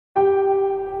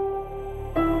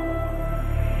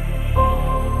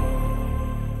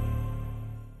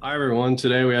Hi, everyone.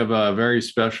 Today we have a very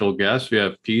special guest. We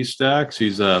have PSTAX.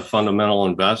 He's a fundamental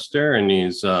investor and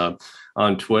he's on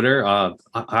Twitter.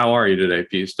 How are you today,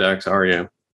 PSTAX? How are you?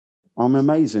 I'm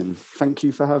amazing. Thank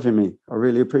you for having me. I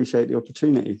really appreciate the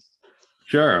opportunity.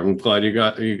 Sure. I'm glad you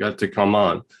got to come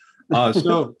on.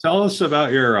 So tell us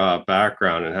about your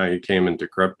background and how you came into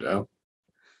crypto.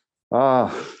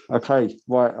 Okay.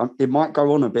 Right. It might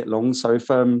go on a bit long, so if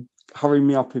hurry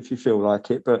me up if you feel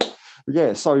like it. But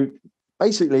yeah, so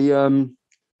basically,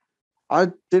 I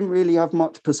didn't really have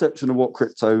much perception of what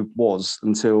crypto was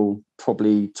until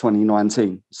probably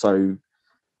 2019. So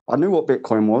I knew what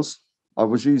Bitcoin was. I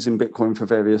was using Bitcoin for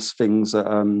various things that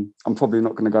I'm probably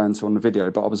not going to go into on the video,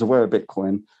 but I was aware of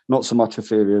Bitcoin, not so much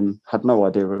Ethereum, had no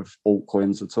idea of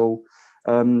altcoins at all.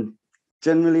 Um,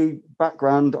 Generally,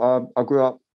 background, I grew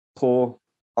up poor,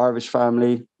 Irish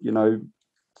family,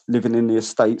 living in the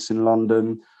estates in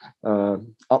London,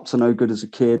 up to no good as a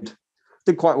kid.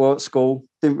 Did quite well at school,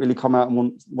 didn't really come out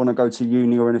and want to go to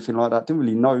uni or anything like that. Didn't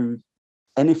really know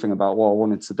anything about what I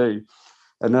wanted to do.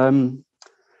 And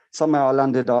somehow I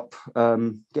landed up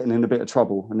getting in a bit of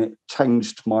trouble, and it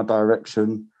changed my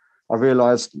direction. I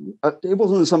realised it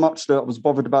wasn't so much that I was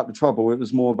bothered about the trouble, it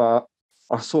was more about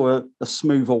I saw a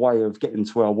smoother way of getting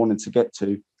to where I wanted to get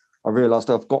to. I realised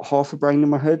I've got half a brain in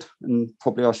my head and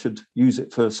probably I should use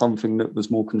it for something that was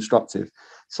more constructive.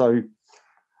 So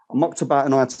I mucked about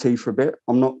in IT for a bit.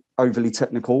 I'm not overly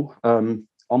technical. I'm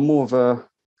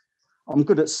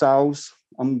good at sales.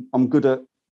 I'm good at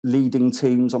leading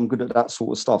teams. I'm good at that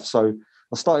sort of stuff. So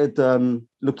I started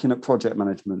looking at project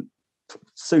management.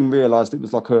 Soon realised it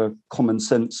was like a common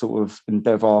sense sort of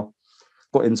endeavour.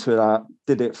 Got into that,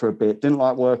 did it for a bit. Didn't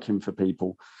like working for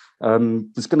people.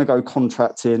 Was going to go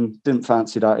contracting. Didn't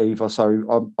fancy that either.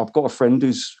 So I've got a friend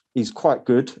he's quite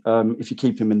good. If you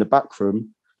keep him in the back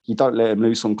room, you don't let him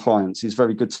loose on clients. He's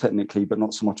very good technically, but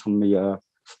not so much on the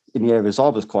in the areas I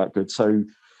was quite good. So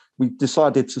we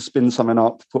decided to spin something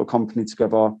up, put a company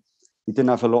together. He didn't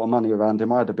have a lot of money around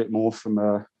him. I had a bit more from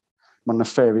my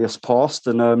nefarious past.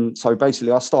 And so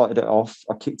basically I started it off.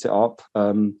 I kicked it up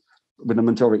with a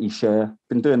majority share.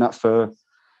 Been doing that for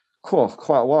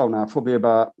quite a while now, probably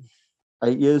about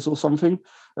 8 years or something.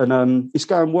 And it's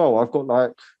going well. I've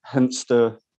got hence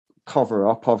the cover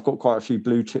up. I've got quite a few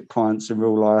blue chip clients in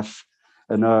real life.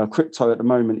 And crypto at the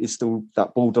moment is still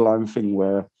that borderline thing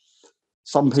where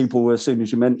some people, as soon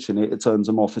as you mention it, it turns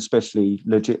them off, especially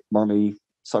legit money.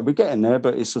 So we're getting there,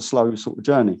 but it's a slow sort of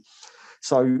journey.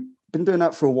 So been doing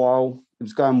that for a while. It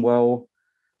was going well.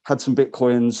 Had some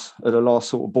Bitcoins at the last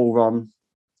sort of bull run.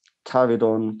 Carried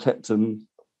on, kept them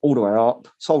all the way up.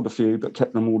 Sold a few, but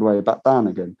kept them all the way back down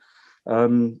again.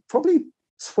 Probably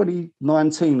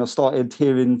 2019, I started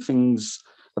hearing things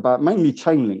about mainly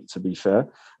Chainlink, to be fair.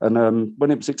 And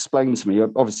when it was explained to me,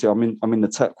 obviously I'm in the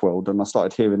tech world, and I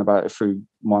started hearing about it through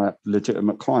my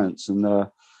legitimate clients and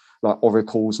like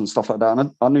oracles and stuff like that.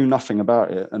 And I knew nothing about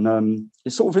it, and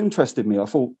it sort of interested me. I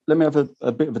thought, let me have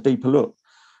a bit of a deeper look.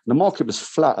 And the market was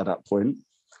flat at that point,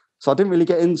 so I didn't really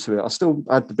get into it. I still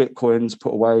had the Bitcoins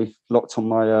put away, locked on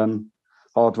my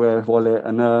hardware wallet,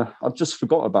 and I just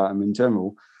forgot about them in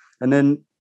general. And then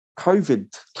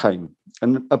COVID came,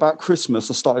 and about Christmas,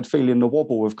 I started feeling the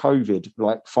wobble of COVID.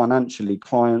 Like financially,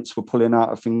 clients were pulling out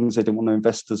of things; they didn't want to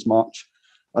invest as much,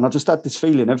 and I just had this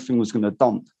feeling everything was going to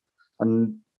dump.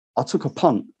 And I took a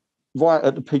punt right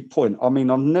at the peak point. I mean,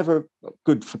 I'm never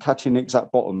good for catching the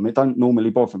exact bottom. It don't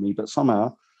normally bother me, but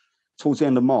somehow, towards the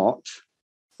end of March,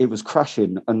 it was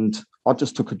crashing, and I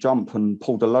just took a jump and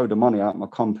pulled a load of money out of my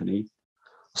company,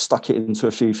 stuck it into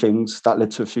a few things. That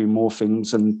led to a few more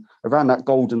things. And around that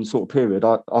golden sort of period,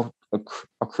 I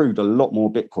accrued a lot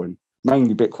more Bitcoin.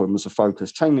 Mainly Bitcoin was the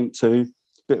focus. Chainlink too,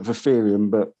 bit of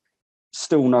Ethereum, but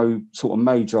still no sort of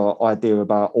major idea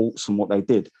about alts and what they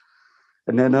did.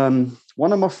 And then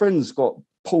one of my friends got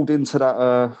pulled into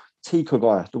that Tika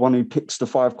guy, the one who picks the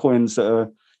 5 coins that are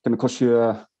going to cost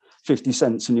you 50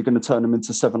 cents and you're going to turn them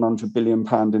into £700 billion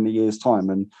in a year's time.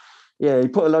 And yeah, he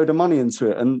put a load of money into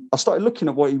it. And I started looking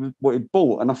at what he'd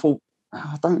bought, and I thought,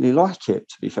 I don't really like it,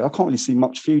 to be fair. I can't really see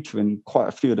much future in quite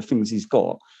a few of the things he's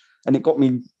got. And it got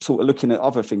me sort of looking at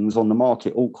other things on the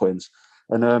market, altcoins.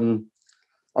 And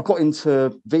I got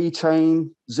into VeChain,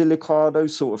 Zilliqa,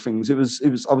 those sort of things.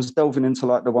 I was delving into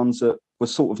like the ones that were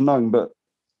sort of known, but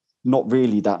not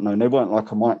really that known. They weren't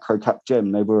like a micro cap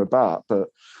gem. They were about, but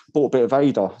bought a bit of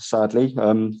ADA, sadly,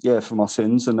 for my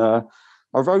sins. And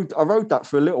I rode that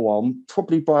for a little while,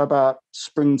 probably by about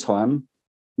springtime,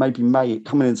 maybe May,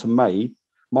 coming into May.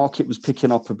 Market was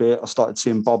picking up a bit. I started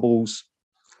seeing bubbles.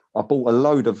 I bought a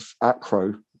load of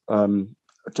Acro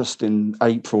just in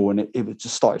April, and it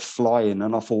just started flying.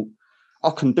 And I thought, I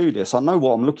can do this. I know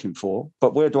what I'm looking for,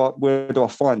 but where do I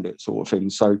find it, sort of thing.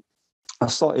 So I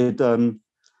started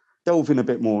delving a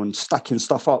bit more and stacking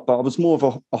stuff up. But I was more of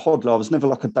a hodler. I was never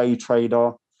like a day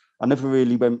trader. I never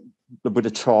really went with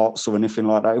the charts or anything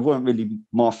like that. It weren't really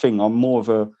my thing. I'm more of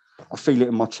I feel it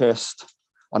in my chest.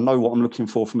 I know what I'm looking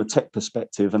for from a tech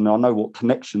perspective, and I know what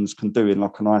connections can do in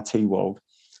like an IT world.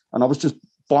 And I was just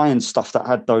buying stuff that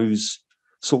had those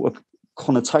sort of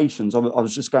connotations. I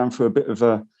was just going through a bit of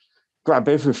a grab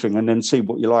everything and then see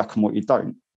what you like and what you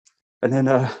don't. And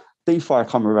then DeFi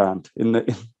come around in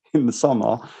the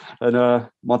summer, and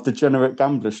my degenerate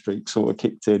gambler streak sort of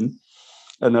kicked in.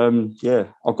 And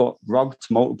I got rugged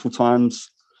multiple times.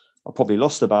 I probably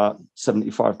lost about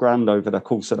 75 grand over the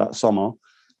course of that summer.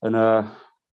 And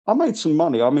I made some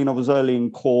money. I mean, I was early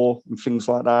in core and things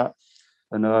like that.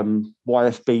 And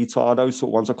YF beta, those sort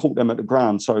of ones, I caught them at the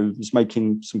ground. So I was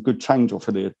making some good change off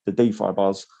of the DeFi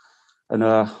buzz. And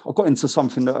I got into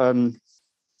something that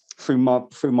through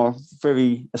my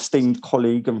very esteemed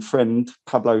colleague and friend,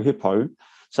 Pablo Hippo.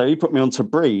 So he put me onto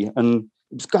Bree, and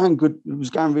it was going good. It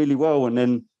was going really well. And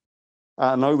then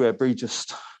out of nowhere, Bree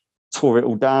just tore it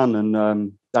all down,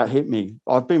 and that hit me.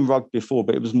 I've been rugged before,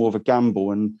 but it was more of a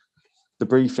gamble. And the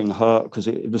briefing hurt because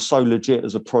it was so legit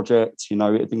as a project. You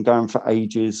know, it had been going for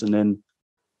ages, and then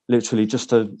literally just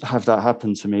to have that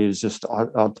happen to me is just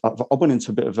I went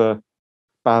into a bit of a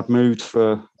bad mood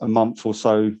for a month or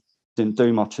so. Didn't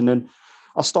do much, and then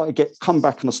I come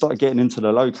back and I started getting into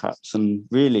the low caps, and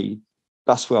really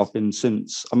that's where I've been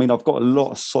since. I mean, I've got a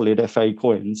lot of solid FA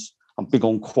coins. I'm big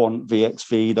on quant,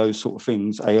 VXV, those sort of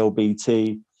things,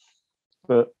 ALBT,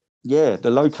 but yeah, the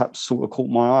low caps sort of caught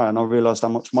my eye, and I realised how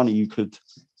much money you could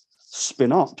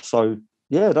spin up. So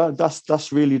yeah,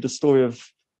 that's really the story of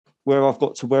where I've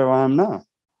got to where I am now.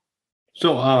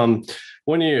 So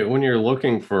when you're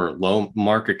looking for low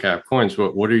market cap coins,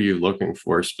 what are you looking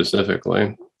for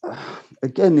specifically?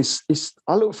 Again,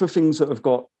 I look for things that have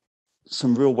got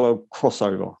some real world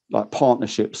crossover, like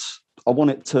partnerships. I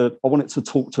want it to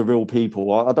talk to real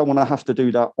people. I don't want to have to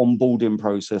do that onboarding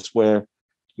process where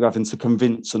you're having to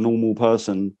convince a normal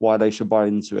person why they should buy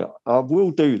into it. I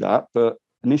will do that, but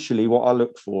initially what I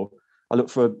look for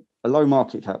a low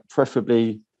market cap,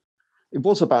 preferably. It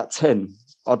was about 10.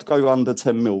 I'd go under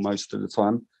 10 mil most of the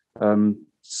time.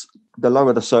 The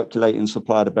lower the circulating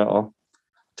supply, the better.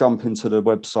 Jump into the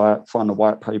website, find a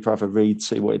white paper, have a read,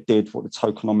 see what it did, what the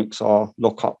tokenomics are,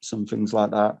 lockups and things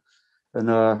like that. And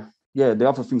the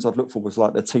other things I'd look for was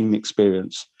like the team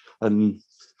experience. And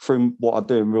from what I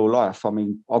do in real life, I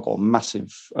mean, I've got a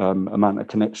massive amount of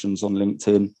connections on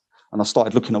LinkedIn. And I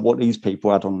started looking at what these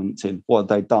people had on LinkedIn. What have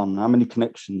they done? How many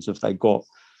connections have they got?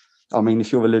 I mean,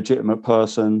 if you're a legitimate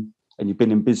person and you've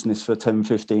been in business for 10,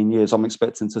 15 years, I'm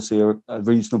expecting to see a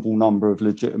reasonable number of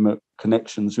legitimate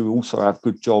connections who also have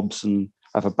good jobs and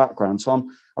have a background. So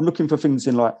I'm looking for things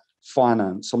in like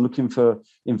finance. I'm looking for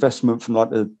investment from like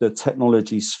the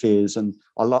technology spheres, and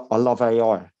I love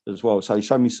AI as well. So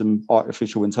show me some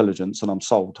artificial intelligence and I'm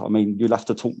sold. I mean, you'll have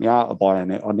to talk me out of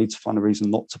buying it. I need to find a reason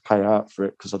not to pay out for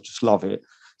it because I just love it.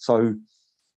 So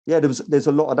yeah, there's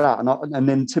a lot of that, and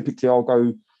then typically I'll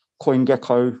go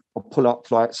CoinGecko. I'll pull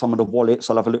up like some of the wallets.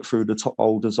 I'll have a look through who the top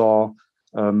holders are.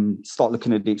 Start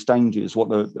looking at the exchanges.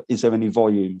 Is there any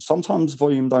volume? Sometimes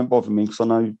volume don't bother me because I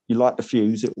know you light the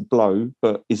fuse, it will blow.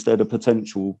 But is there the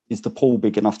potential? Is the pool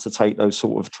big enough to take those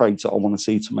sort of trades that I want to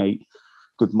see to make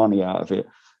good money out of it?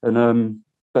 And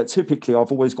but typically,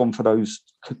 I've always gone for those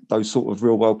sort of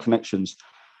real world connections.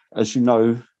 As you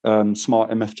know, Smart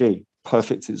MFG,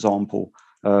 perfect example.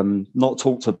 Not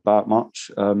talked about much.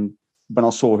 When I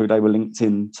saw who they were linked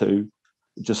into,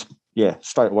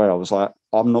 straight away I was like,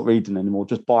 I'm not reading anymore.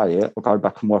 Just buy it. I'll go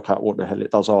back and work out what the hell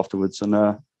it does afterwards. And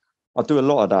I do a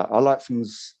lot of that. I like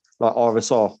things like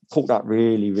RSR. Caught that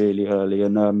really, really early,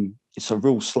 and it's a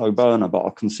real slow burner, but I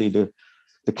can see the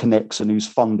connects and who's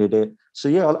funded it. So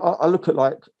yeah, I look at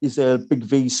like, is there a big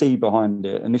VC behind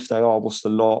it? And if they are, what's the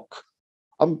lock?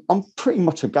 I'm pretty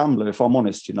much a gambler, if I'm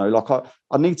honest. You know, like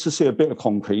I need to see a bit of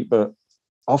concrete, but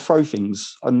I'll throw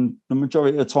things, and the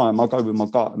majority of the time I'll go with my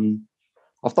gut, and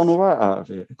I've done all right out of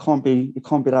it. It can't be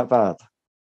that bad.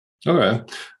 Okay.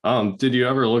 Did you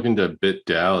ever look into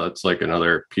BitDAO? That's like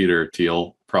another Peter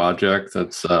Thiel project.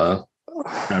 That's kind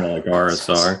of like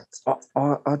RSR.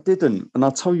 I didn't, and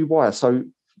I'll tell you why. So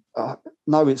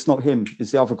no, it's not him.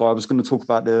 It's the other guy. I was going to talk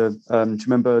about do you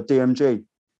remember DMG?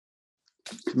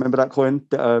 Do you remember that coin?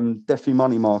 Defi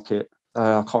Money Market.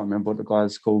 I can't remember what the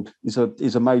guy's called. He's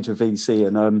a major VC,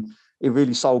 and it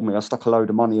really sold me. I stuck a load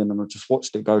of money in and I just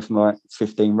watched it go from like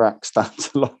 15 racks down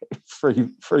to like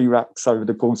three racks over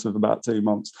the course of about 2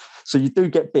 months. So you do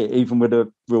get bit even with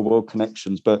the real world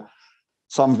connections, but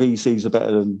some VCs are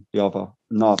better than the other.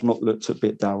 No, I've not looked at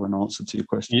BitDAO in answer to your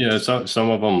question. Yeah, so some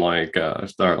of them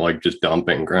start like just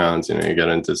dumping grounds. You know, you get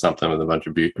into something with a bunch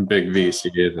of big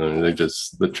VCs, and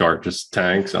the chart just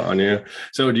tanks on you.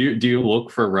 So do you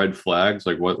look for red flags?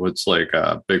 Like what's like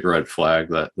a big red flag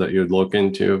that you'd look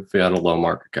into if you had a low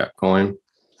market cap coin?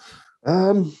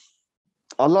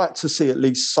 I like to see at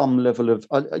least some level of.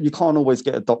 You can't always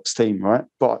get a docs team, right?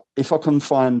 But if I can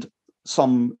find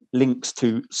some links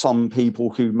to some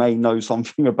people who may know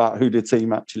something about who the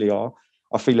team actually are,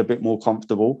 I feel a bit more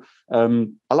comfortable.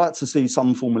 I like to see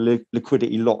some form of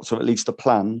liquidity locked, or at least a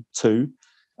plan too.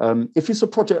 If it's a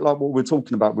project like what we're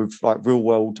talking about with like real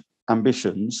world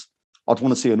ambitions, I'd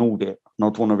want to see an audit, and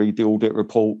I'd want to read the audit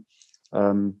report.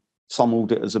 Some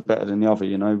auditors are better than the other.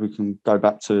 You know, we can go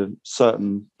back to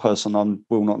certain person I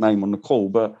will not name on the call,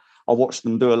 but I watched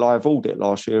them do a live audit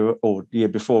last year or the year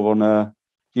before on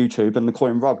YouTube, and the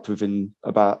coin rugged within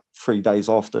about 3 days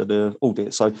after the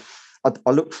audit. So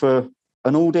I look for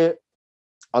an audit.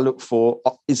 I look for,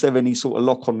 is there any sort of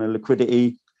lock on the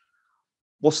liquidity?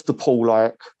 What's the pool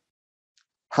like?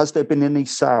 Has there been any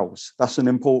sales? That's an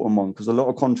important one, because a lot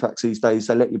of contracts these days,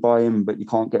 they let you buy in, but you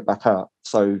can't get back out.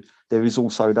 So there is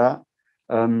also that.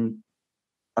 And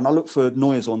I look for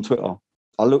noise on Twitter.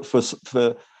 I look for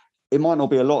it might not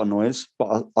be a lot of noise,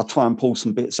 but I try and pull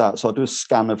some bits out. So I do a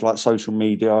scan of like social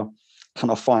media. Can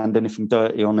I find anything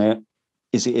dirty on it?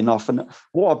 Is it enough? And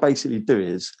what I basically do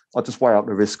is I just weigh up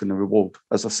the risk and the reward.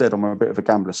 As I said, I'm a bit of a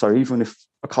gambler. So even if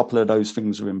a couple of those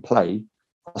things are in play,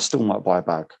 I still might buy a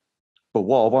bag. But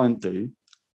what I won't do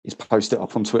is post it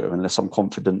up on Twitter unless I'm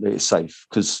confident that it's safe,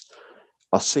 because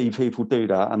I see people do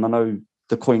that, and I know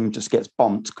the coin just gets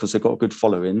bumped because they've got a good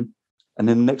following. And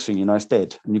then the next thing you know, it's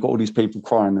dead. And you've got all these people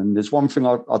crying. And there's one thing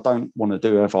I don't want to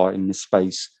do ever in this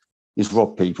space is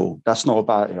rob people. That's not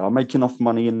about it. I make enough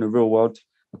money in the real world.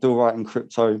 I do all right in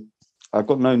crypto. I've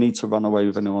got no need to run away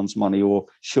with anyone's money or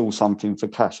shill something for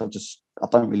cash. I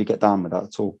don't really get down with that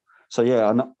at all. So yeah,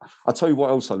 and I'll tell you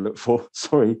what else I look for.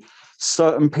 Sorry,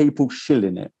 certain people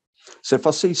shilling it. So if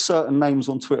I see certain names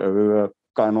on Twitter who are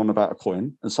going on about a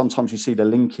coin, and sometimes you see the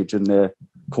linkage and they're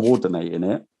coordinating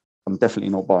it, I'm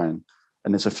definitely not buying.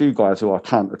 And there's a few guys who I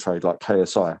counter trade, like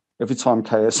KSI. Every time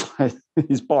KSI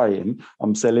is buying,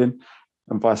 I'm selling,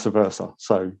 and vice versa.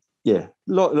 So yeah,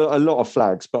 a lot of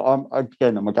flags. But I'm a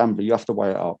gambler. You have to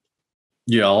weigh it up.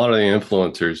 Yeah, a lot of the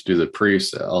influencers do the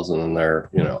pre-sales, and then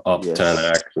they're up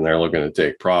 10x, and they're looking to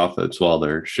take profits while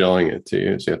they're showing it to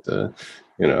you. So you have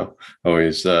to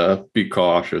always be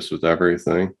cautious with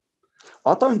everything.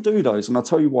 I don't do those, and I'll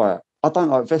tell you why. I don't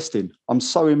like vesting. I'm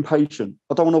so impatient.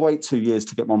 I don't want to wait 2 years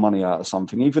to get my money out of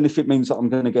something, even if it means that I'm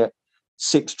going to get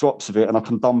 6 drops of it and I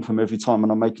can dump them every time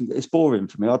and I'm making it's boring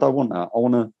for me. I don't want that. I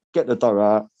want to get the dough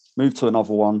out, move to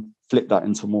another one, flip that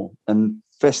into more. And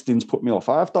vesting's put me off.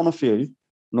 I have done a few, I'm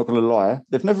not going to lie.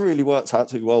 They've never really worked out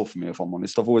too well for me, if I'm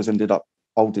honest. I've always ended up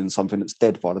holding something that's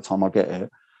dead by the time I get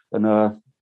it. And I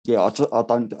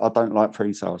don't like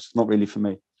pre-sales. Not really for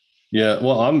me. Yeah,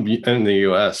 well, I'm in the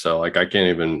US, so like I can't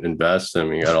even invest in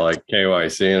them. You got to like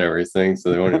KYC and everything, so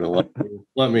they won't even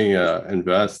let me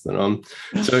invest in them.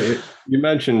 So you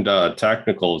mentioned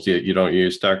technicals. You don't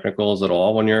use technicals at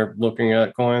all when you're looking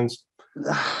at coins?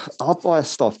 I buy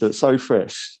stuff that's so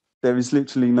fresh. There is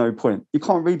literally no point. You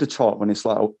can't read a chart when it's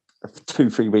like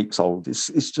 2-3 weeks old.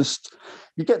 It's just,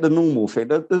 you get the normal thing.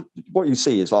 What you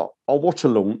see is like, I'll watch a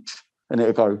launch and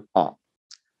it'll go up.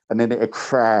 And then it'll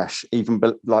crash even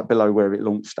below where it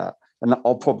launched at. And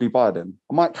I'll probably buy them.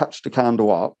 I might catch the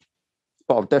candle up,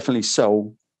 but I'll definitely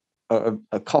sell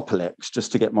a couple X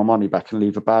just to get my money back and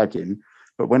leave a bag in.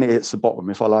 But when it hits the bottom,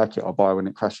 if I like it, I'll buy when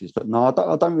it crashes. But no,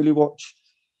 I don't really watch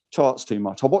charts too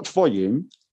much. I watch volume.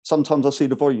 Sometimes I see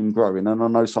the volume growing and I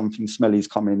know something smelly's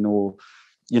coming, or,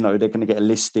 they're going to get a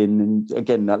listing. And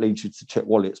again, that leads you to check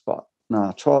wallets. But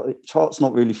no, charts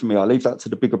not really for me. I leave that to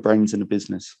the bigger brains in the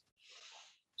business.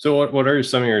 So what are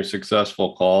some of your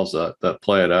successful calls that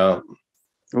play it out?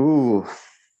 Ooh,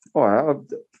 all right.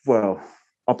 Well,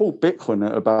 I bought Bitcoin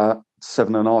at about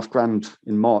 7.5 grand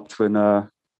in March when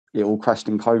it all crashed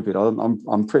in COVID.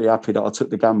 I'm pretty happy that I took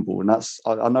the gamble, and that's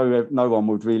I know no one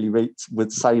would really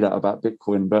would say that about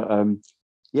Bitcoin, but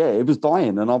it was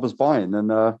dying and I was buying,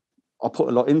 and I put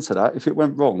a lot into that. If it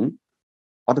went wrong,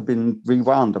 I'd have been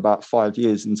rewound about 5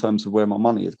 years in terms of where my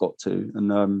money had got to.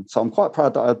 And so I'm quite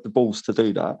proud that I had the balls to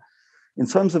do that. In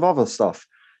terms of other stuff,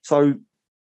 so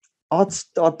I'd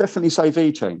definitely say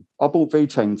VeChain. I bought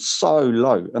VeChain so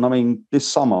low. And I mean, this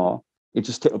summer, it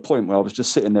just hit a point where I was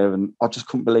just sitting there and I just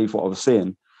couldn't believe what I was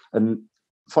seeing. And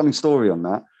funny story on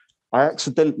that, I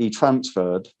accidentally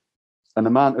transferred an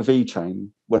amount of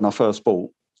E-Chain when I first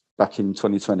bought back in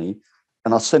 2020,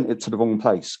 and I sent it to the wrong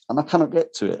place and I cannot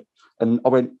get to it. And I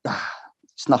went,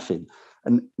 it's nothing.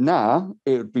 And now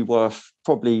it would be worth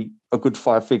probably a good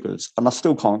 5 figures, and I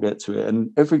still can't get to it.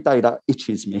 And every day that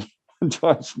itches me and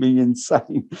drives me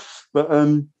insane. But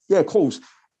yeah, of course,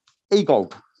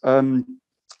 eGold.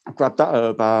 I grabbed that at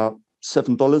about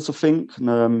 $7, I think.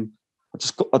 And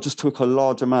I just took a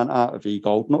large amount out of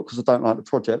eGold, not because I don't like the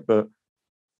project, but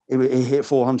it hit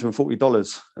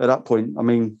 $440 at that point. I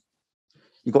mean,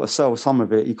 you've got to sell some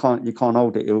of it. You can't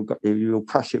hold it. You'll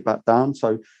crash it back down.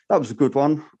 So that was a good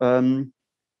one.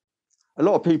 A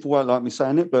lot of people won't like me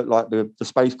saying it, but like the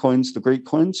space coins, the Greek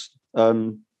coins. I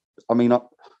mean,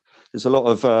 there's a lot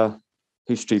of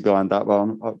history behind that.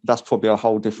 Well, that's probably a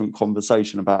whole different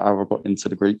conversation about how I got into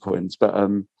the Greek coins. But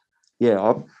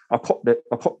yeah, I copped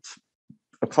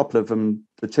a couple of them,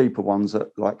 the cheaper ones at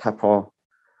like Kappa,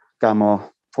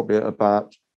 Gamma, probably at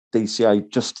about DCA,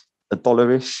 just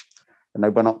 $1-ish. And they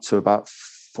went up to about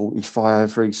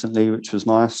 45 recently, which was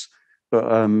nice. But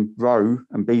Rho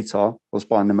and Beta, I was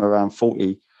buying them around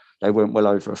 40. They went well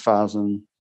over 1,000.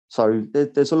 So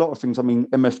there's a lot of things. I mean,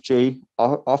 MFG,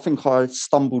 I think I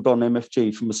stumbled on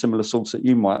MFG from a similar source that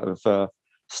you might have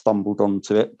stumbled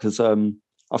onto it, because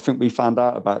I think we found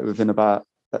out about it within about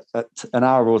an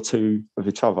hour or two of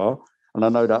each other. And I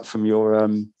know that from your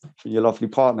lovely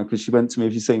partner, because she went to me,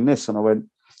 have you seen this? And I went,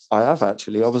 I have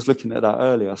actually. I was looking at that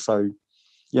earlier. So,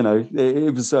 you know,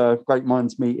 it was a great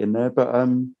minds meeting there. But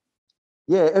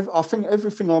yeah, I think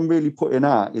everything I'm really putting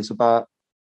out is about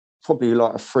probably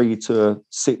like a 3 to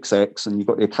 6x, and you've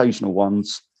got the occasional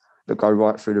ones that go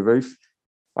right through the roof.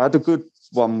 I had a good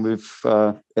one with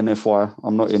NFY.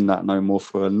 I'm not in that no more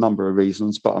for a number of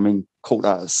reasons, but I mean, caught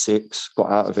that at 6, got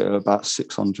out of it at about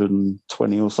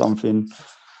 620 or something.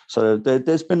 So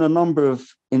there's been a number of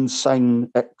insane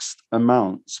X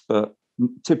amounts, but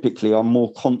typically I'm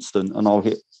more constant, and I'll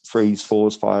hit 3s,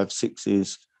 4s, 5s,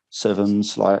 6s,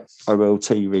 7s, like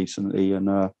OLT recently,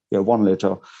 and yeah, one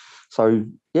ledger. So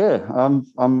yeah,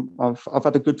 I've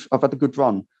had a good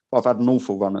run. But I've had an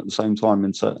awful run at the same time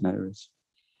in certain areas.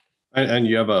 And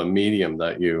you have a medium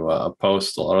that you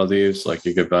post a lot of these, like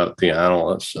you give out the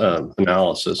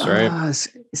analysis, right?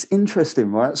 It's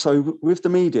interesting, right? So with the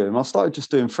medium, I started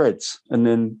just doing threads, and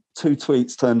then 2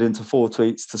 tweets turned into 4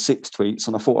 tweets to 6 tweets,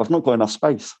 and I thought, I've not got enough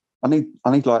space. I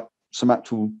need like some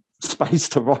actual space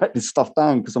to write this stuff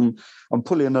down, because I'm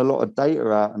pulling a lot of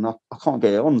data out and I can't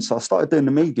get it on. So I started doing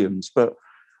the mediums, but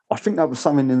I think that was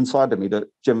something inside of me that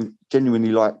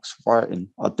genuinely likes writing.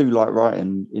 I do like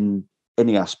writing in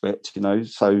any aspect, you know,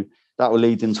 so that will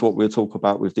lead into what we'll talk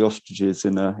about with the ostriches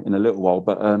in a little while.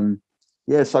 But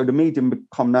yeah, so the medium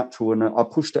become natural, and I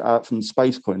pushed it out from the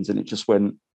space coins, and it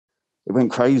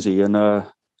went crazy. And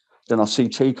then I see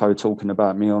Chico talking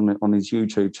about me on his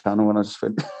YouTube channel, and I just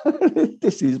went,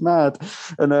 this is mad.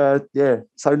 And yeah,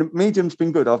 so the medium's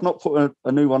been good. I've not put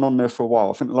a new one on there for a while.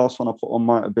 I think the last one I put on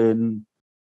might have been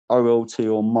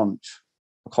OLT or Munch.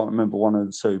 I can't remember one of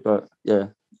the two, but yeah.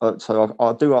 So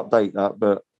I do update that,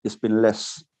 but it's been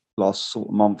less last sort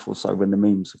of month or so when the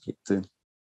memes are kicked in.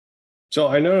 So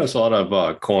I notice a lot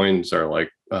of coins are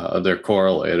like they're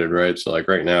correlated, right? So like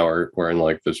right now we're in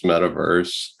like this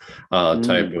metaverse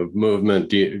type of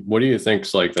movement. What do you think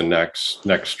is like the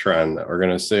next trend that we're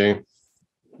going to see?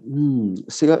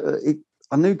 See,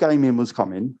 I knew gaming was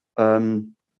coming. I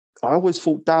always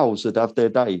thought DAOs would have their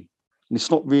day, and it's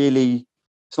not really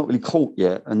caught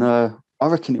yet. And I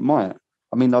reckon it might.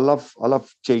 I mean, I love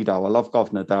GDAO, I love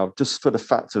Governor DAO, just for the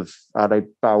fact of how they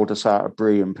bailed us out of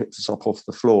Brie and picked us up off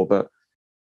the floor. But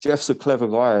Jeff's a clever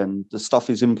guy, and the stuff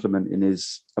he's implementing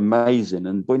is amazing.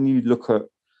 And when you look at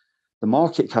the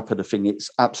market cap of the thing, it's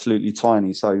absolutely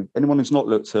tiny. So anyone who's not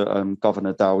looked at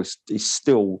Governor DAO is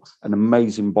still an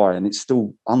amazing buy, and it's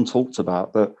still untalked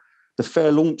about. But the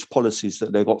fair launch policies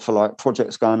that they've got for like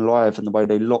projects going live, and the way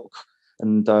they lock,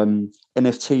 and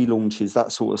NFT launches,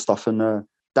 that sort of stuff, and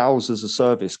DAOs as a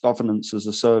service, governance as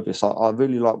a service. I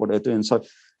really like what they're doing. So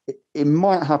it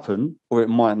might happen or it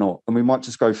might not. And we might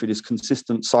just go through this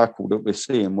consistent cycle that we're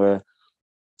seeing where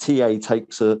TA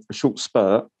takes a short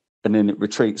spurt and then it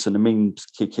retreats and the memes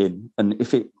kick in. And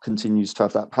if it continues to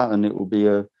have that pattern, it will be,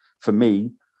 for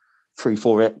me,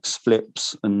 3-4x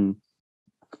flips and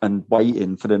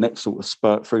waiting for the next sort of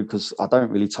spurt through, because I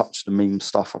don't really touch the meme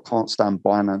stuff. I can't stand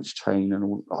Binance Chain, and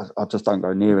all. I just don't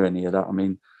go near any of that. I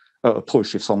mean, at a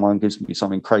push, if someone gives me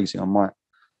something crazy, I might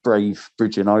brave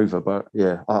bridging over. But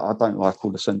yeah, I don't like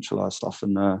all the centralized stuff.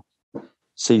 And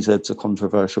CZ's a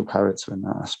controversial character in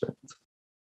that aspect.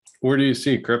 Where do you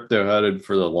see crypto headed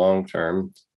for the long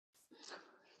term?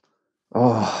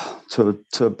 Oh, to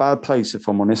a bad place, if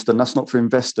I'm honest. And that's not for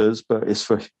investors, but it's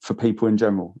for people in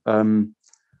general.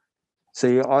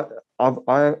 See, I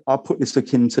put this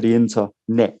akin to the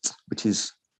internet, which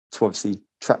is to obviously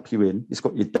trap you in. It's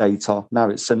got your data. Now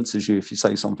it censors you if you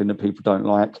say something that people don't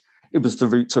like. It was the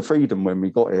route to freedom when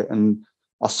we got it. And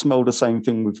I smell the same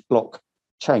thing with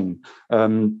blockchain.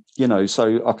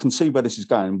 So I can see where this is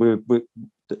going.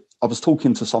 I was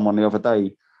talking to someone the other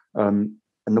day,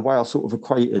 and the way I sort of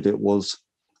equated it was,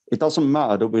 it doesn't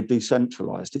matter that we're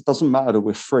decentralized. It doesn't matter that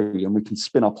we're free and we can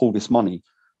spin up all this money.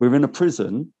 We're in a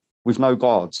prison with no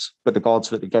guards, but the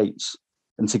guards are at the gates.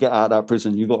 And to get out of that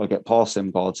prison, you've got to get past them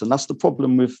guards. And that's the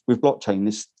problem with blockchain.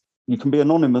 Is you can be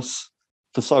anonymous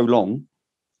for so long,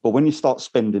 but when you start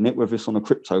spending it, whether it's on a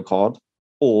crypto card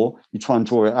or you try and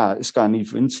draw it out, it's going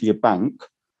either into your bank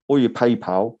or your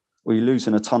PayPal, or you're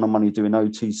losing a ton of money doing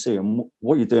OTC. And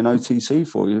what you're doing OTC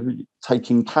for, you're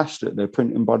taking cash that they're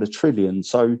printing by the trillion.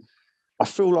 So I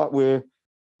feel like we're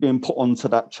being put onto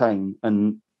that chain,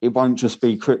 and it won't just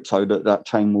be crypto that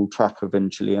chain will track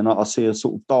eventually. And I see a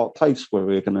sort of dark place where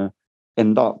we're going to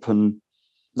end up, and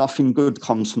nothing good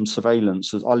comes from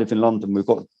surveillance. As I live in London, we've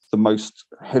got the most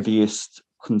heaviest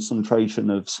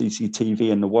concentration of CCTV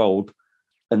in the world,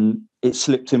 and it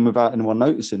slipped in without anyone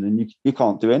noticing. And you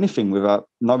can't do anything without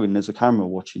knowing there's a camera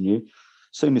watching you.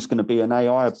 Soon it's going to be an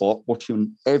AI bot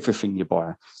watching everything you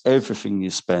buy, everything you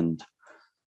spend.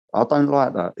 I don't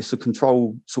like that. It's a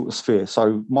control sort of sphere.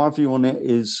 So my view on it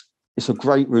is it's a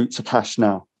great route to cash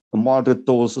now. And while the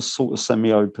doors are sort of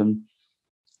semi-open,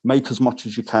 make as much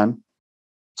as you can,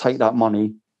 take that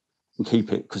money and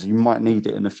keep it, because you might need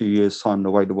it in a few years' time, the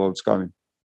way the world's going.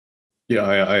 Yeah,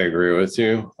 I agree with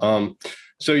you.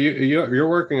 So you're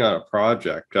working on a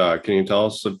project. Can you tell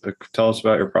us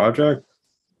about your project?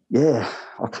 Yeah,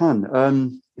 I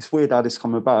can. It's weird how this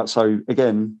come about. So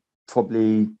again,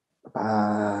 probably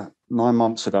 9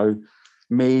 months ago,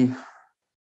 me,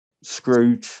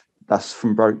 Scrooge, that's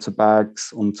from Broke to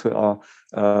Bags on Twitter,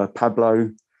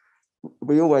 Pablo,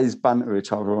 we always banter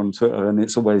each other on Twitter, and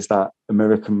it's always that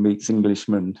American meets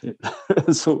Englishman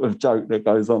sort of joke that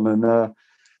goes on. And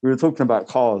we were talking about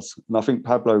cars, and I think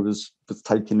Pablo was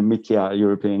taking the mickey out of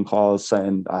European cars,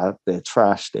 saying they're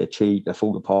trash, they're cheap, they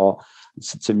fall apart. I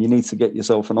said to him, you need to get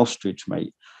yourself an ostrich,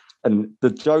 mate. And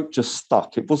the joke just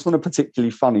stuck. It wasn't a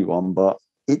particularly funny one, but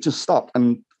it just stuck.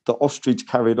 And the ostrich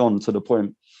carried on to the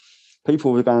point.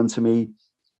 People were going to me,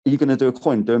 are you going to do a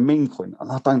coin, do a meme coin?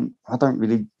 And I don't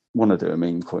really want to do a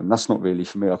meme coin. That's not really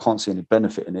for me. I can't see any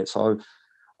benefit in it. So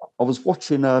I was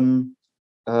watching Unfed,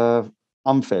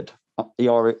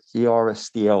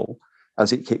 ERSDL,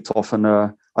 as it kicked off. And I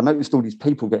noticed all these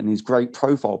people getting these great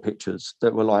profile pictures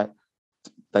that were like,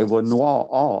 they were noir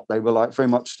art. They were like very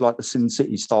much like the Sin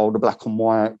City style, the black and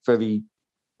white, very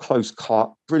close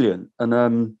cut, brilliant.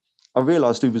 And I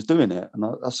realised who was doing it. And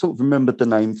I sort of remembered the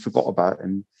name, forgot about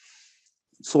him.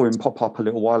 Saw him pop up a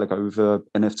little while ago with an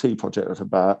NFT project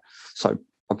about. So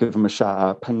I'll give him a shout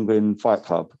out, Penguin Fight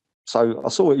Club. So I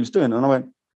saw what he was doing and I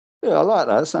went, yeah, I like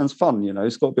that. It sounds fun. You know,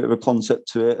 it's got a bit of a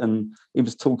concept to it. And he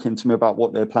was talking to me about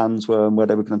what their plans were and where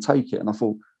they were going to take it. And I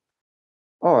thought,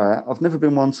 all right, I've never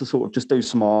been one to sort of just do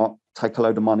some art, take a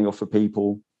load of money off of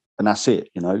people, and that's it.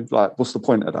 You know, like, what's the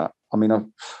point of that? I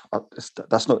mean,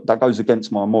 that goes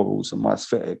against my morals and my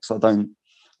aesthetics. I don't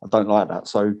like that.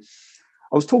 So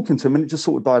I was talking to him, and it just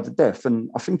sort of died to death. And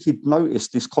I think he'd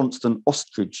noticed this constant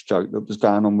ostrich joke that was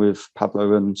going on with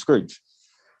Pablo and Scrooge.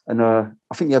 And I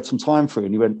think he had some time for it,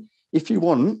 and he went, "If you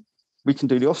want, we can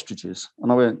do the ostriches."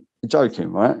 And I went, "You're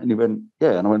joking, right?" And he went,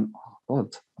 "Yeah." And I went,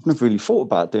 God, I've never really thought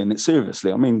about doing it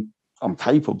seriously. I mean, I'm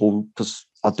capable because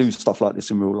I do stuff like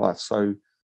this in real life. So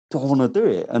do I want to do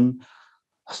it? And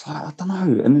I was like, I don't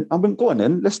know. And I went, go on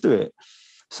then, let's do it.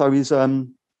 So he's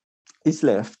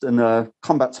left and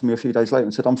come back to me a few days later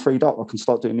and said, I'm freed up. I can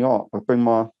start doing the art. I bring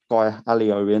my guy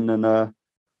Alio in and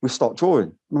we start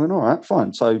drawing. And I went, all right,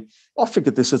 fine. So I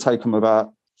figured this would take them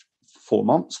about 4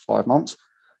 months, 5 months.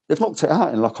 They've knocked it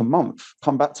out in like a month,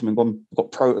 come back to me and gone,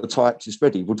 got prototypes, it's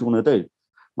ready. What do you want to do?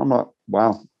 I'm like,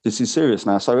 wow, this is serious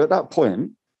now. So at that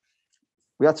point,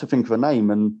 we had to think of a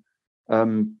name.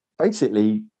 And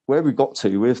basically, where we got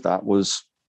to with that was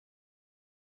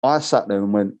I sat there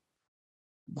and went,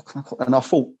 what can I call it? And I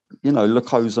thought, you know, La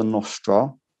Cosa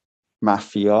Nostra,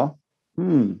 Mafia,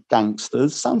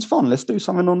 gangsters, sounds fun. Let's do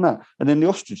something on that. And then the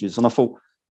ostriches. And I thought,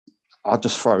 I'll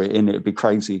just throw it in. It'd be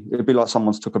crazy. It'd be like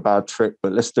someone's took a bad trick,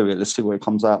 but let's do it. Let's see what it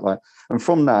comes out like. And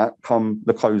from that come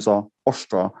the Cosa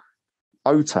Ostra,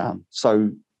 O-Town. So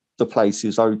the place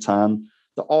is O-Town.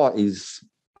 the art is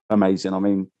amazing. I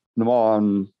mean, Noir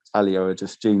and Alio are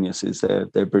just geniuses.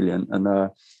 They're brilliant. And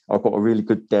I've got a really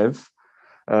good dev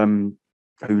who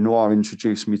Noir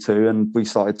introduced me to, and we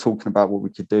started talking about what we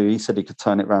could do. He said he could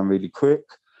turn it around really quick.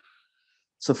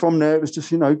 So from there, it was just,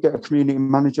 get a community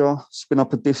manager, spin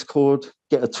up a Discord,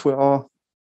 get a Twitter,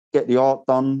 get the art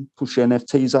done, push the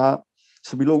NFTs out.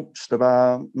 So we launched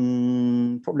about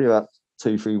probably about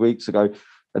 2-3 weeks ago.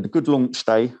 Had a good launch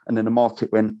day, and then the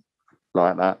market went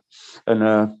like that. And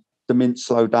the mint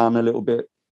slowed down a little bit,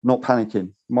 not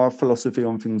panicking. My philosophy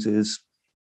on things is,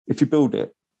 if you build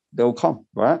it, they'll come,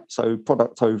 right? So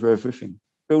product over everything.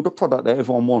 Build a product that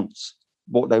everyone wants,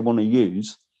 what they want to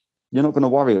use. You're not going to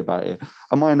worry about it.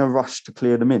 Am I in a rush to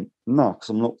clear the mint? No, because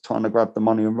I'm not trying to grab the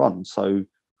money and run. So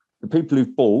the people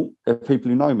who've bought, they're people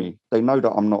who know me. They know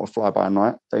that I'm not a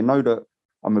fly-by-night. They know that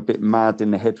I'm a bit mad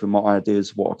in the head with my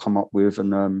ideas, what I come up with.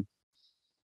 And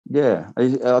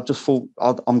I just thought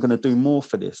I'm going to do more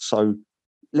for this. So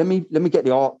let me get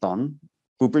the art done.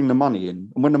 We'll bring the money in.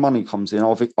 And when the money comes in,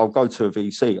 I'll go to a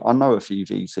VC. I know a few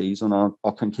VCs, and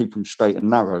I can keep them straight and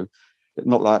narrow.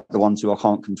 Not like the ones who I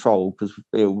can't control, because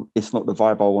it's not the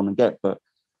vibe I want to get. But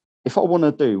if I want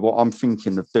to do what I'm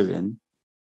thinking of doing,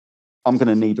 I'm going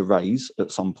to need a raise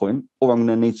at some point, or I'm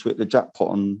going to need to hit the jackpot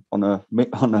on a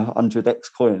 100x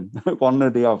coin, one or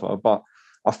the other. But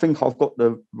I think I've got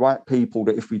the right people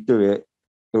that if we do it,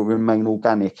 it'll remain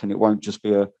organic and it won't just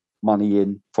be a money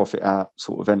in, profit out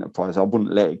sort of enterprise. I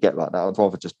wouldn't let it get like that. I'd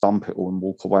rather just dump it all and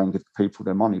walk away and give people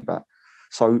their money back.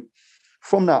 So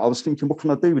from that, I was thinking, what can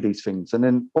I do with these things? And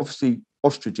then obviously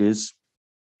ostriches,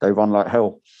 they run like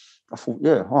hell. I thought,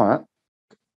 yeah, all right.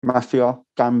 Mafia,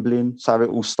 gambling, so it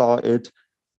all started.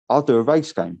 I'll do a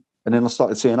race game. And then I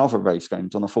started seeing other race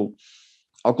games, and I thought,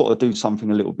 I've got to do something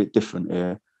a little bit different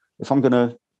here. If I'm going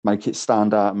to make it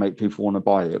stand out and make people want to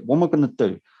buy it, what am I going to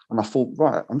do? And I thought,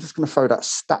 right, I'm just going to throw that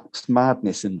stacks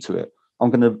madness into it.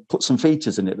 I'm going to put some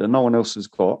features in it that no one else has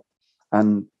got.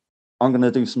 And I'm going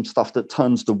to do some stuff that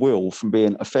turns the wheel from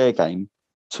being a fair game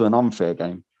to an unfair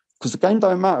game. Because the game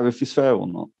don't matter if it's fair or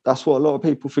not. That's what a lot of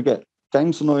people forget.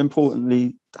 Games are not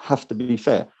importantly have to be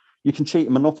fair. You can cheat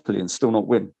at Monopoly and still not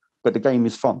win, but the game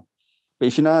is fun. But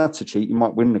if you know how to cheat, you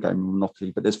might win the game of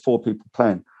Monopoly, but there's 4 people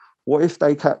playing. What if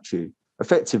they catch you?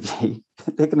 Effectively,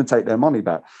 they're going to take their money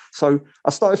back. So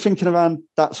I started thinking around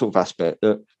that sort of aspect.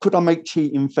 That could I make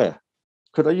cheating fair?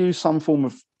 Could I use some form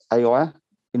of AI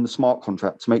in the smart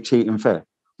contract to make cheating fair?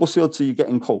 What's the odds of you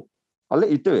getting caught? I'll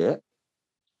let you do it,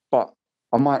 but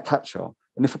I might catch you.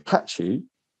 And if I catch you,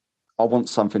 I want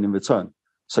something in return.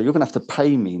 So you're going to have to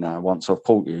pay me now once I've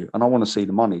caught you, and I want to see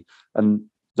the money. And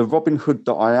the Robin Hood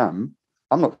that I am,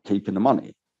 I'm not keeping the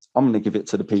money. I'm going to give it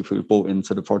to the people who bought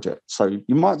into the project. So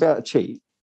you might be able to cheat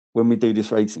when we do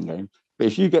this racing game, but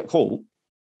if you get caught,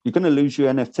 you're going to lose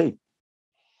your NFT.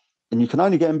 And you can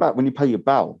only get him back when you pay your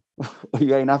bail, or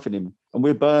you ain't having him. And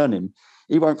we're burning.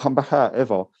 He won't come back out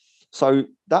ever. So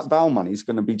that bail money is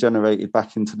going to be generated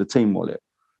back into the team wallet.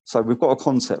 So we've got a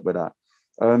concept with that.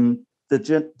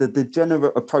 The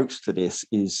degenerate approach to this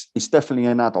is it's definitely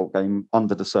an adult game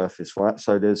under the surface, right?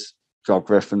 So there's drug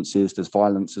references, there's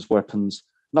violence, there's weapons.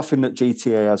 Nothing that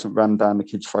GTA hasn't ran down the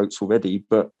kids' throats already,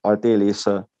 but ideally it's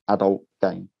an adult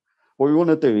game. What we want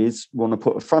to do is we want to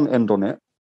put a front end on it,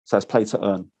 so it's play to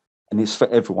earn, and it's for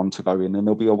everyone to go in, and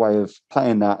there'll be a way of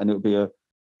playing that, and it'll be a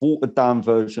watered down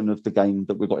version of the game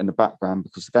that we've got in the background,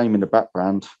 because the game in the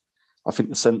background, I think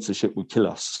the censorship would kill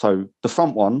us. So the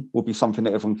front one will be something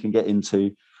that everyone can get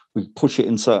into. We push it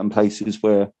in certain places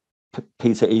where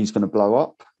Peter E is going to blow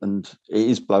up, and it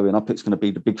is blowing up. It's going to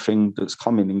be the big thing that's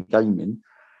coming in gaming.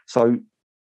 So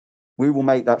we will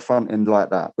make that front end like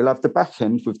that. We'll have the back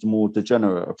end with the more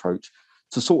degenerate approach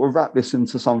to sort of wrap this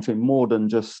into something more than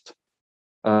just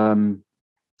NFTs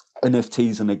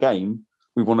in a game.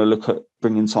 We want to look at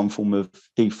bringing some form of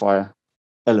DeFi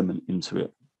element into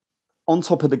it. On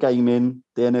top of the gaming,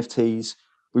 the NFTs,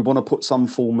 we want to put some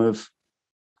form of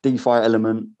DeFi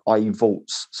element, i.e.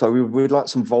 vaults. So we'd like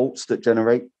some vaults that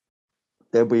generate.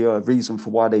 There'll be a reason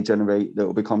for why they generate that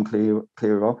will become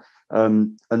clearer.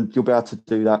 And you'll be able to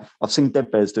do that. I've seen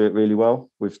Dead Bears do it really well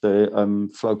with the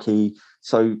flow key.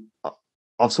 So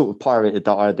I've sort of pirated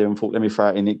that idea and thought, let me throw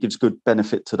it in. It gives good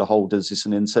benefit to the holders. It's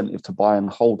an incentive to buy and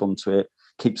hold onto it,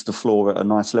 keeps the floor at a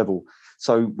nice level.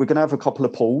 So we're going to have a couple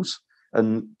of pools,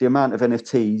 and the amount of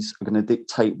NFTs are going to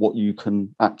dictate what you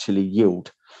can actually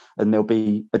yield. And there'll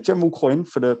be a general coin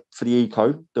for the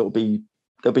eco. The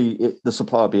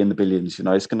supply will be in the billions.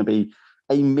 It's going to be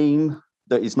a meme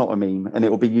that is not a meme, and it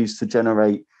will be used to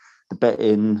generate the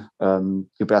betting.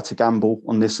 You'll be able to gamble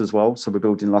on this as well. So we're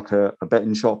building like a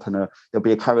betting shop, and there'll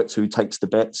be a character who takes the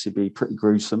bets. It'll be pretty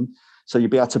gruesome. So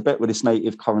you'll be able to bet with this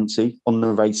native currency on the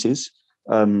races.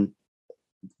 The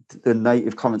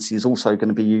native currency is also going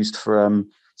to be used for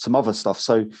some other stuff.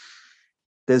 So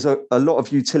there's a lot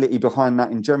of utility behind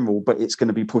that in general, but it's going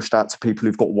to be pushed out to people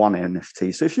who've got one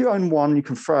NFT. So if you own one, you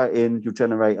can throw it in, you'll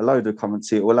generate a load of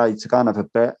currency. It will allow you to go and have a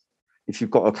bet. If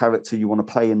you've got a character you want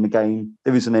to play in the game,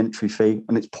 there is an entry fee,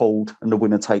 and it's pooled, and the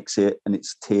winner takes it, and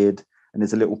it's tiered, and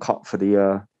there's a little cut for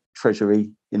the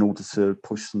treasury in order to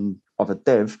push some other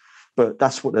dev. But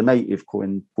that's what the native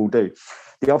coin will do.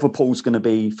 The other pool is going to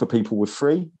be for people with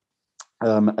free,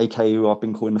 aka who I've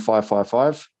been calling the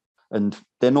 555. And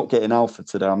they're not getting alpha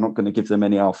today. I'm not going to give them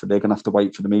any alpha. They're going to have to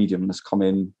wait for the medium that's come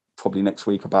in probably next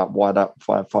week about why that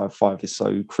 555 is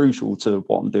so crucial to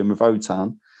what I'm doing with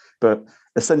OTAN. But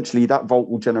essentially, that vault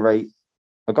will generate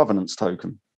a governance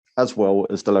token as well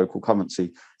as the local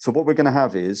currency. So what we're going to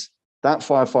have is that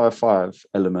 555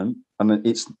 element, and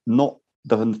it's not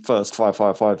the first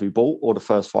 555 who bought or the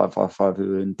first 555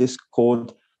 who are in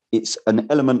Discord. It's an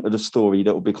element of the story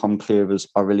that will become clear as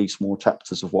I release more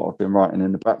chapters of what I've been writing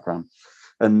in the background.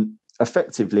 And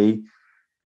effectively,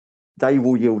 they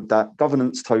will yield that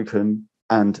governance token,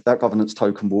 and that governance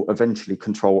token will eventually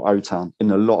control OTAN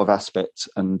in a lot of aspects.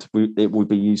 And it will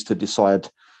be used to decide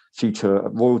future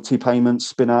royalty payments,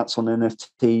 spin-outs on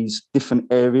NFTs,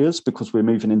 different areas, because we're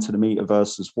moving into the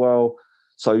metaverse as well.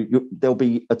 So there'll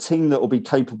be a team that will be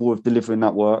capable of delivering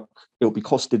that work. It'll be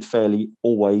costed fairly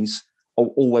always.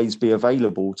 I'll always be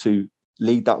available to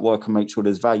lead that work and make sure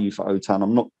there's value for OTAN.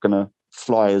 I'm not going to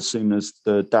fly as soon as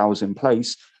the DAO's in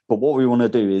place. But what we want to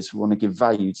do is we want to give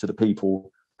value to the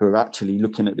people who are actually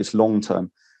looking at this long term.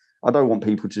 I don't want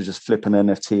people to just flip an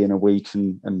NFT in a week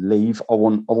and leave. I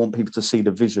want people to see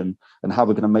the vision and how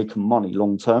we're going to make them money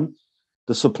long term.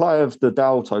 The supply of the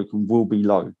DAO token will be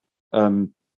low, and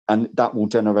that will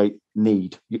generate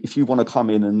need. If you want to come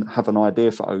in and have an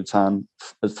idea for OTAN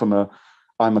from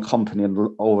I'm a company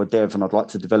or a dev and I'd like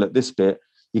to develop this bit,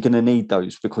 you're going to need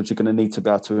those, because you're going to need to be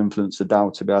able to influence the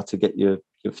DAO to be able to get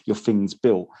your things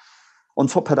built. On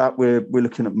top of that, we're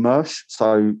looking at merch.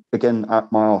 So again,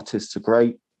 my artists are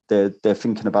great. They're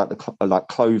thinking about the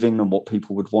clothing and what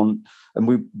people would want.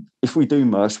 And if we do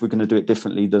merch, we're going to do it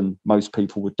differently than most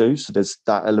people would do. So there's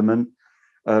that element.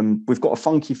 We've got a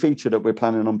funky feature that we're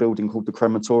planning on building called the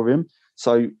crematorium.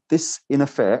 So this, in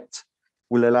effect,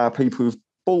 will allow people who've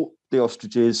bought the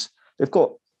ostriches, they've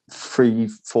got 3,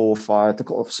 4, 5, they've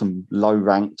got some low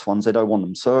ranked ones, they don't want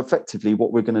them. So effectively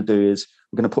what we're going to do is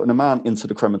we're going to put an amount into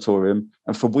the crematorium,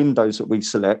 and for windows that we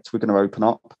select, we're going to open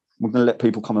up, we're going to let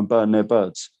people come and burn their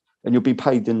birds, and you'll be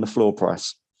paid in the floor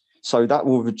price. So that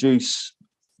will reduce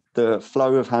the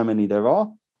flow of how many there are,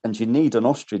 and you need an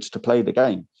ostrich to play the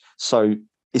game. So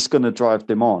it's going to drive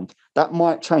demand. That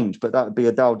might change, but that would be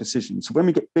a DAO decision. So when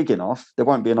we get big enough, there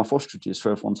won't be enough ostriches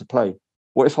for everyone to play.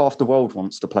 What if half the world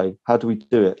wants to play? How do we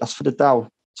do it? That's for the DAO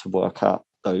to work out,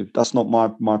 though. That's not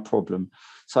my problem.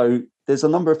 So there's a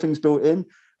number of things built in.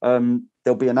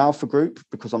 There'll be an alpha group,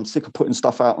 because I'm sick of putting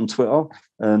stuff out on Twitter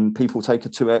and people take a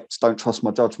 2x, don't trust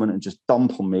my judgment and just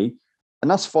dump on me.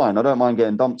 And that's fine. I don't mind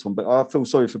getting dumped on, but I feel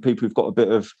sorry for people who've got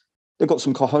they've got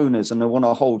some cojones and they want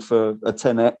to hold for a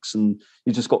 10x, and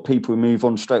you just got people who move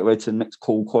on straight away to the next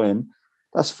cool coin.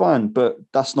 That's fine, but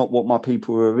that's not what my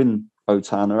people who are in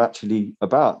OTAN are actually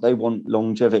about. They want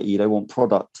longevity, they want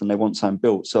product, and they want something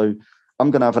built. So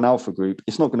I'm going to have an alpha group.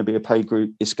 It's not going to be a paid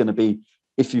group. It's going to be,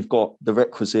 if you've got the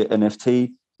requisite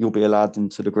NFT, you'll be allowed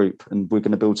into the group, and we're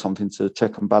going to build something to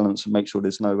check and balance and make sure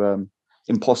there's no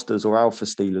imposters or alpha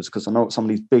stealers, because I know some of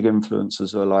these big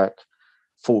influencers are like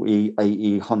 40,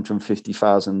 80,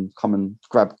 150,000 come and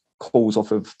grab calls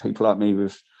off of people like me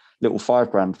with little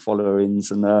 $5,000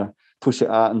 followings and push it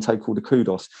out and take all the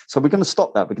kudos. So we're going to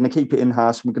stop that. We're going to keep it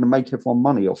in-house. We're going to make everyone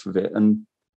money off of it. And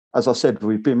as I said,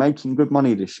 we've been making good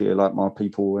money this year, like my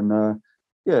people. And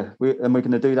we're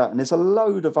going to do that. And there's a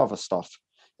load of other stuff.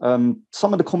 Some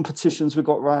of the competitions we've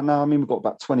got right now, I mean, we've got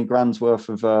about 20 grand's worth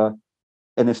of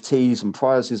NFTs and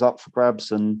prizes up for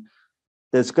grabs. And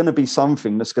there's going to be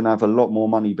something that's going to have a lot more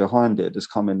money behind it that's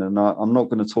coming. And I'm not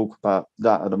going to talk about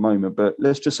that at the moment, but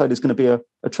let's just say there's going to be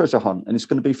a treasure hunt, and it's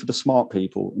going to be for the smart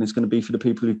people, and it's going to be for the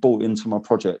people who've bought into my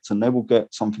project, and they will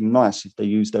get something nice if they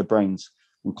use their brains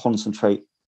and concentrate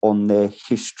on their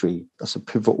history. That's a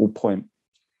pivotal point.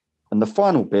 And the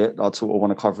final bit I sort of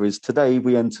want to cover is today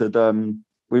we entered,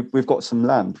 we've got some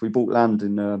land. We bought land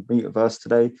in the metaverse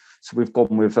today. So we've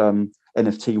gone with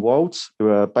NFT Worlds, who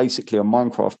are basically a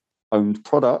Minecraft owned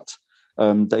product.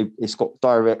 It's got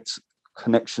direct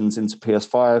connections into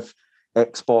PS5.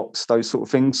 Xbox, those sort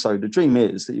of things. So the dream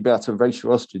is that you'll be able to race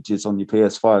your ostriches on your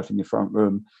PS5 in your front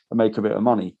room and make a bit of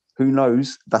money. Who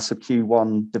knows? That's a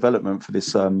Q1 development for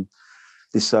this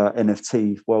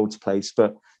NFT World's Place,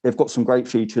 but they've got some great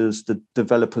features. The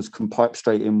developers can pipe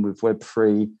straight in with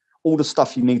Web3, all the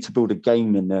stuff you need to build a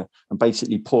game in there and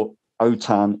basically put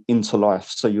OTAN into life.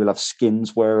 So you'll have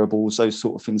skins, wearables, those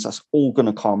sort of things. That's all going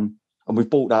to come. And we've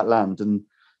bought that land. And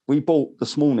we bought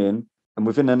this morning, and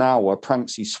within an hour,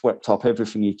 Pranksy swept up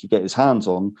everything he could get his hands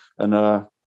on. And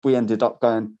we ended up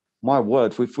going, my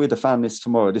word, if we'd have found this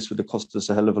tomorrow, this would have cost us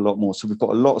a hell of a lot more. So we've got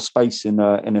a lot of space in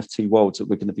NFT Worlds that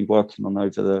we're going to be working on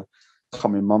over the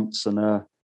coming months. And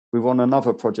we're on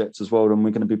another project as well, and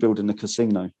we're going to be building a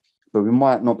casino. But we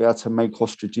might not be able to make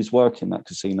ostriches work in that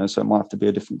casino, so it might have to be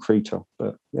a different creature.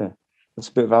 But yeah, that's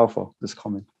a bit of alpha that's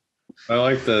coming. I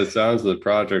like the sounds of the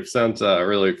project. Sounds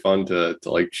really fun to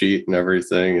like cheat and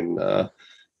everything and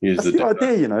use That's the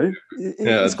idea, you know.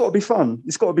 It's got to be fun.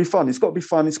 It's got to be fun. It's got to be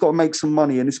fun. It's got to make some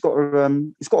money, and it's got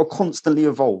to constantly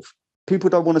evolve. People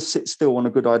don't want to sit still on a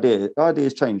good idea.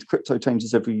 Ideas change. Crypto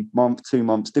changes every month, 2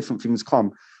 months. Different things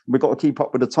come. We've got to keep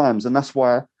up with the times, and that's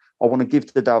why I want to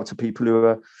give the DAO to people who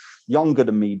are younger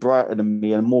than me, brighter than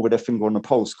me, and more with their finger on the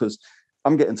pulse, because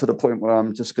I'm getting to the point where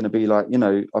I'm just going to be like, you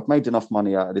know, I've made enough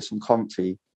money out of this. I'm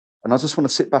comfy, and I just want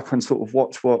to sit back and sort of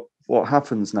watch what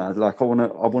happens now. Like I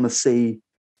want to see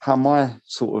how my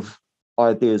sort of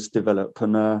ideas develop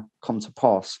and come to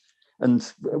pass.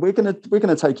 And we're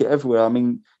gonna take it everywhere. I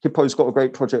mean, Hippo's got a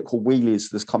great project called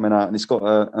Wheelies that's coming out, and it's got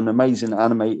an amazing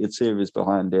animated series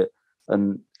behind it.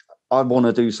 And I want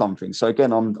to do something. So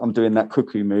again, I'm doing that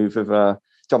cuckoo move of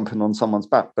jumping on someone's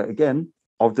back, but again,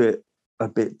 I'll do it a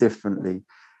bit differently.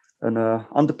 And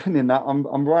underpinning that,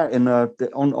 I'm writing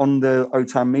on the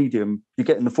OTAN medium. You're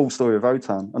getting the full story of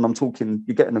OTAN, and I'm talking.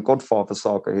 You're getting a Godfather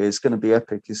saga here. It's going to be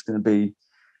epic. It's going to be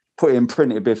put in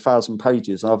print. It'll be 1,000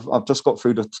 pages. I've just got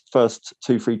through the first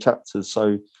 2-3 chapters,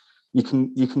 so you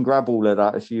can grab all of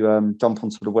that if you jump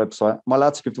onto the website. Am I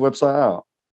allowed to give the website out?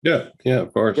 Yeah,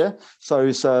 of course. Yeah. So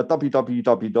it's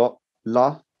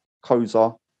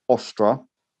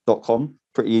www.cosaostra.com.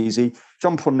 Pretty easy.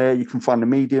 Jump on there. You can find the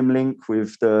Medium link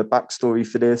with the backstory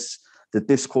for this, the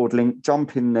Discord link.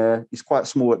 Jump in there. It's quite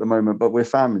small at the moment, but we're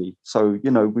family. So, you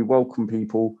know, we welcome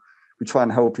people. We try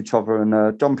and help each other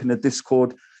and jump in the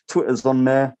Discord. Twitter's on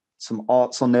there. Some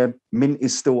art's on there. Mint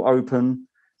is still open.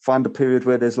 Find a period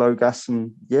where there's low gas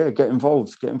and, yeah, get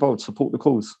involved. Support the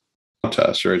cause.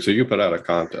 Contest, right? So you put out a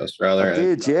contest, rather. I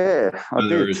did. There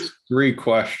was 3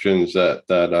 questions that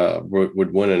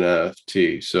would win an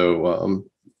NFT. So,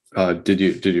 did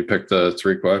you pick the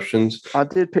 3 questions? I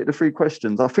did pick the 3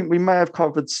 questions. I think we may have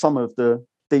covered some of the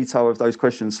detail of those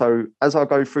questions. So as I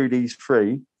go through these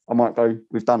 3, I might go.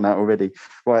 We've done that already,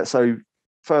 right? So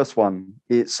first one,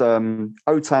 it's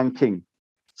OTAN King.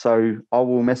 So I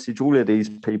will message all of these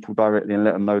people directly and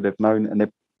let them know they've known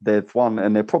and they've won,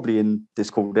 and they're probably in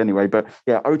Discord anyway. But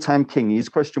yeah, OTAN King, his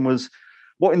question was,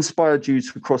 what inspired you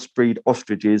to crossbreed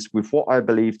ostriches with what I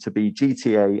believe to be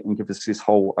GTA and give us this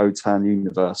whole OTAN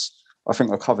universe? I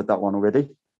think I covered that one already.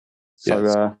 So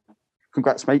yes.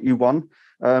 Congrats, mate, you won.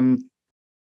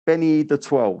 Benny the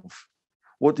 12,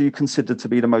 what do you consider to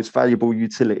be the most valuable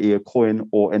utility a coin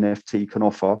or NFT can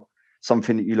offer?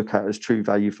 Something that you look at as true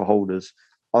value for holders.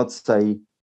 I'd say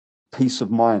peace of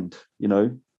mind, you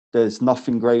know. There's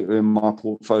nothing greater in my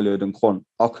portfolio than quant.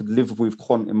 I could live with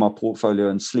quant in my portfolio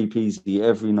and sleep easy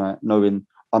every night, knowing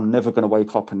I'm never going to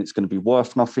wake up and it's going to be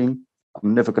worth nothing.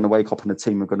 I'm never going to wake up and the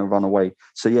team are going to run away.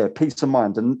 So yeah, peace of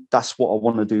mind. And that's what I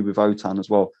want to do with OTAN as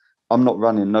well. I'm not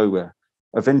running nowhere.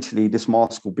 Eventually this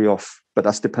mask will be off, but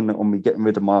that's dependent on me getting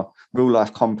rid of my real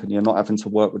life company and not having to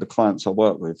work with the clients I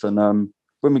work with. And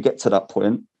when we get to that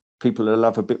point, people will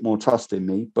have a bit more trust in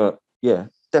me. But yeah,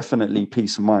 definitely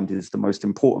peace of mind is the most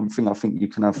important thing I think you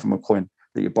can have from a coin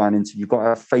that you're buying into. You've got to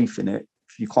have faith in it.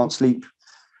 If you can't sleep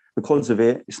because of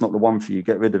it, it's not the one for you.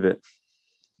 Get rid of it.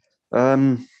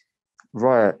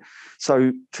 Right.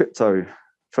 So Crypto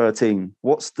 13,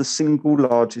 what's the single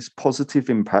largest positive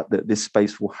impact that this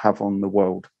space will have on the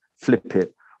world? Flip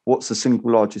it. What's the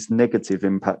single largest negative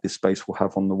impact this space will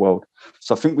have on the world?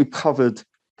 So I think we covered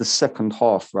the second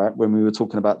half, right, when we were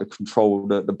talking about the control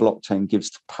that the blockchain gives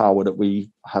to power that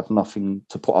we have nothing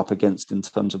to put up against in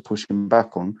terms of pushing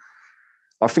back on.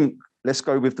 I think let's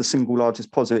go with the single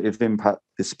largest positive impact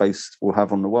this space will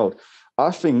have on the world. I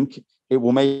think it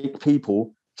will make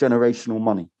people generational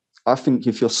money. I think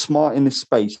if you're smart in this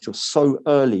space, you're so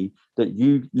early that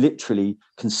you literally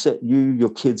can set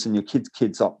your kids and your kids'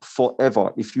 kids up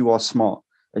forever if you are smart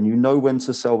and you know when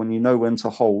to sell and you know when to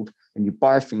hold. and you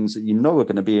buy things that you know are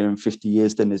going to be here in 50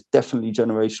 years, then there's definitely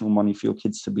generational money for your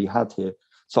kids to be had here.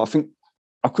 So I think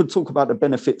I could talk about the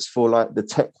benefits for like the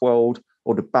tech world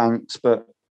or the banks, but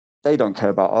they don't care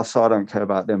about us, so I don't care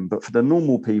about them. But for the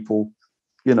normal people,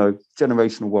 you know,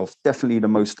 generational wealth, definitely the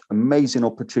most amazing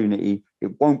opportunity.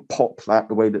 It won't pop like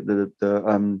the way that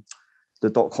the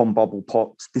dot-com bubble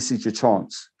pops. This is your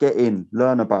chance. Get in,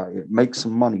 learn about it, make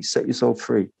some money, set yourself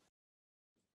free.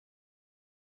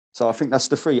 So I think that's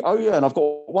the three. Oh yeah, and I've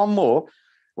got one more.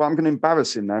 Well, I'm going to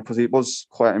embarrass him now because it was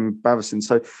quite embarrassing.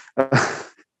 So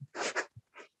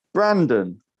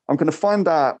Brandon, I'm going to find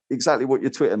out exactly what your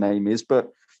Twitter name is,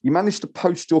 but you managed to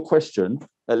post your question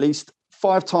at least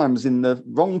 5 times in the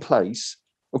wrong place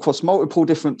across multiple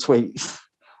different tweets.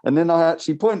 And then I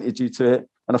actually pointed you to it,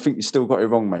 and I think you still got it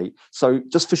wrong, mate. So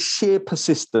just for sheer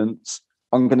persistence,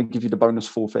 I'm going to give you the bonus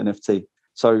 4th NFT.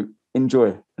 So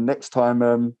enjoy. And next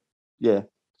time,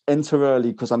 enter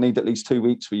early because I need at least 2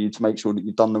 weeks for you to make sure that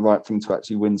you've done the right thing to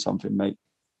actually win something, mate.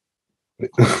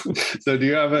 So do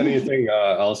you have anything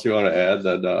else you want to add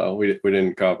that we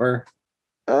didn't cover?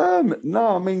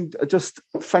 No, I mean, just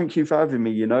thank you for having me,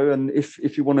 you know, and if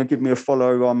you want to give me a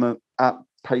follow, I'm at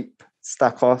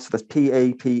PSTACK, so that's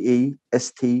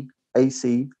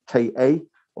PAPESTACKA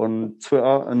on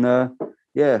Twitter. And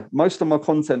most of my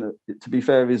content, to be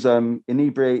fair, is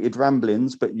inebriated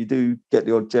ramblings, but you do get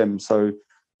the odd gem. So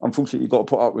unfortunately, you've got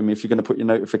to put up with me if you're going to put your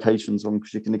notifications on,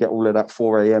 because you're going to get all of that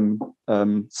 4 a.m.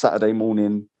 Saturday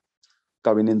morning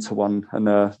going into one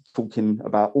and talking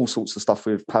about all sorts of stuff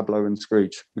with Pablo and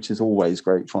Scrooge, which is always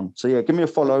great fun. So yeah, give me a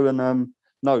follow and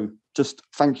just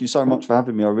thank you so much for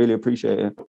having me. I really appreciate it.